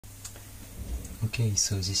Okay,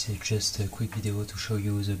 so this is just a quick video to show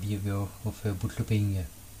you the behavior of a bootlooping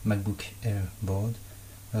Macbook Air board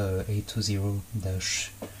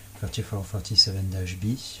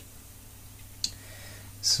 820-3447-B.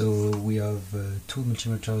 So we have two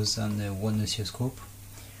multimeters and one oscilloscope.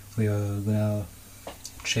 We are gonna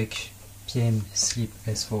check PM sleep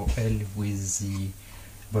S4L with the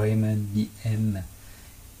Brymen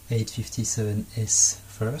BM857s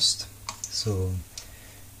first. So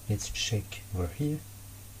let's check over here.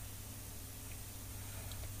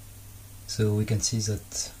 So we can see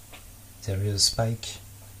that there is a spike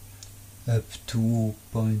up to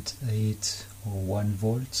 0.8 or 1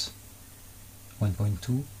 volt,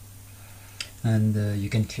 1.2, and you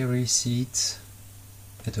can clearly see it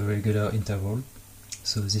at a regular interval.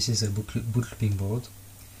 So this is a bootlooping board.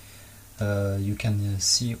 You can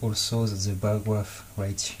see also that the bar graph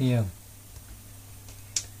right here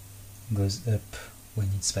goes up when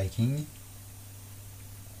it's spiking.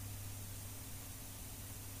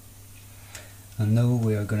 And now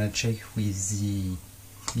we are gonna check with the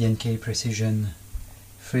B&K Precision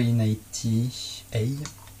 390A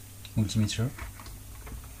multimeter.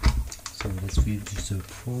 So let's use the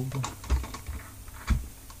probe.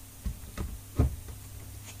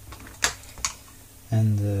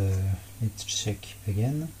 And let's check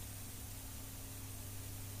again.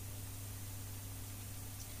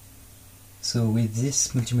 So with this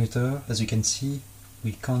multimeter, as you can see,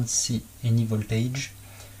 we can't see any voltage.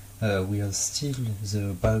 We have still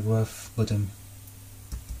the bar graph bottom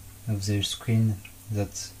of the screen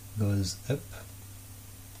that goes up.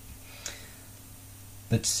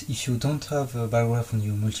 But if you don't have a bar graph on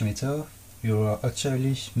your multimeter, you are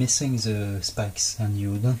actually missing the spikes and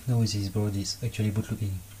you don't know this board is actually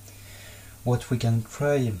bootlooping. What we can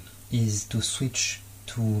try is to switch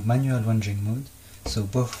to manual ranging mode. So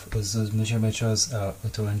both of those multimeters are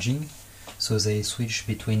auto-ranging, so they switch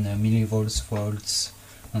between millivolts, volts,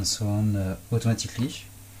 and so on automatically.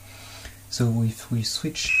 So if we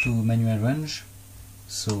switch to manual range,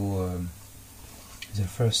 so the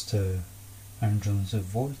first range on the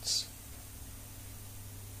volts,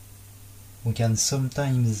 we can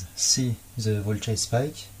sometimes see the voltage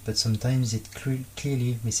spike, but sometimes it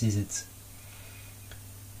clearly misses it.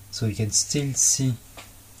 So you can still see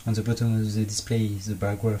on the bottom of the display the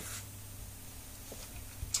bar graph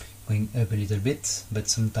going up a little bit, but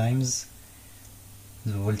sometimes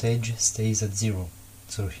the voltage stays at 0.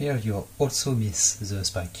 So here you also miss the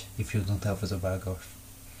spike if you don't have the bar graph.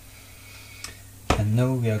 And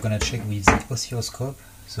now we are gonna check with the oscilloscope.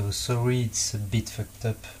 So sorry, it's a bit fucked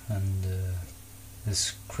up and the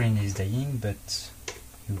screen is dying, but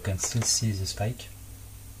you can still see the spike.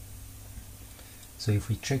 So if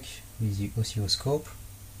we check with the oscilloscope,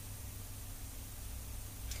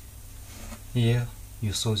 here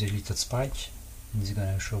you saw the little spike, and it's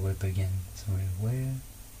gonna show up again somewhere.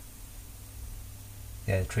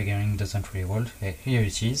 Yeah, triggering doesn't really work. Here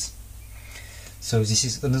it is. So this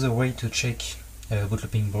is another way to check a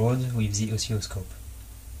bootlooping board with the oscilloscope.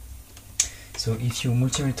 So if your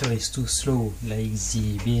multimeter is too slow, like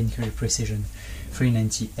the B&K Precision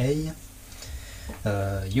 390A,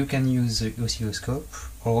 you can use the oscilloscope,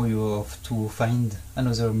 or you have to find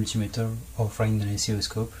another multimeter or find an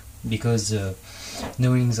oscilloscope, because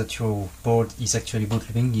knowing that your board is actually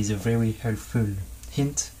bootlooping is a very helpful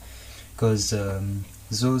hint, because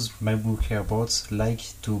those Macbook Air boards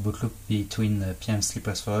like to bootloop between PM sleep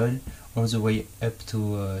S4L all the way up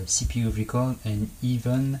to CPU record, and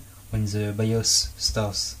even when the BIOS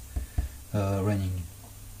starts running.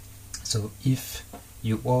 So if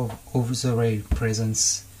you have over-the-rail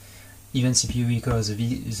presence, even CPU records, the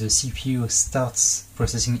CPU starts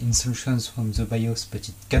processing instructions from the BIOS, but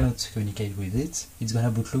it cannot communicate with it, it's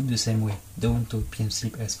gonna bootloop the same way, down to PM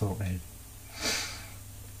sleep S4L.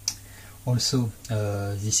 Also,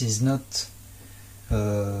 this is not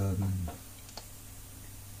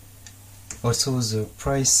also the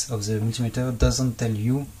price of the multimeter doesn't tell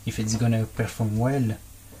you if it's gonna perform well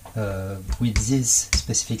with this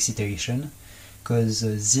specific situation, because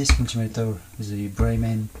this multimeter, the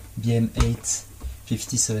Brymen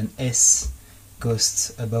BM857s,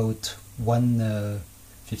 costs about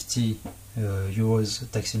 150 euros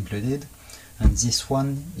tax included, and this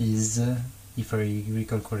one is, if I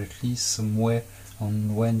recall correctly, somewhere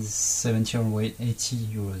on 170 or 180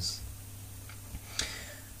 euros.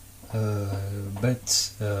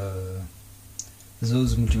 But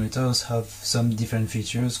those multimeters have some different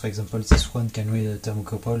features. For example, this one can read a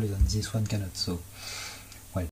thermocouple and this one cannot. So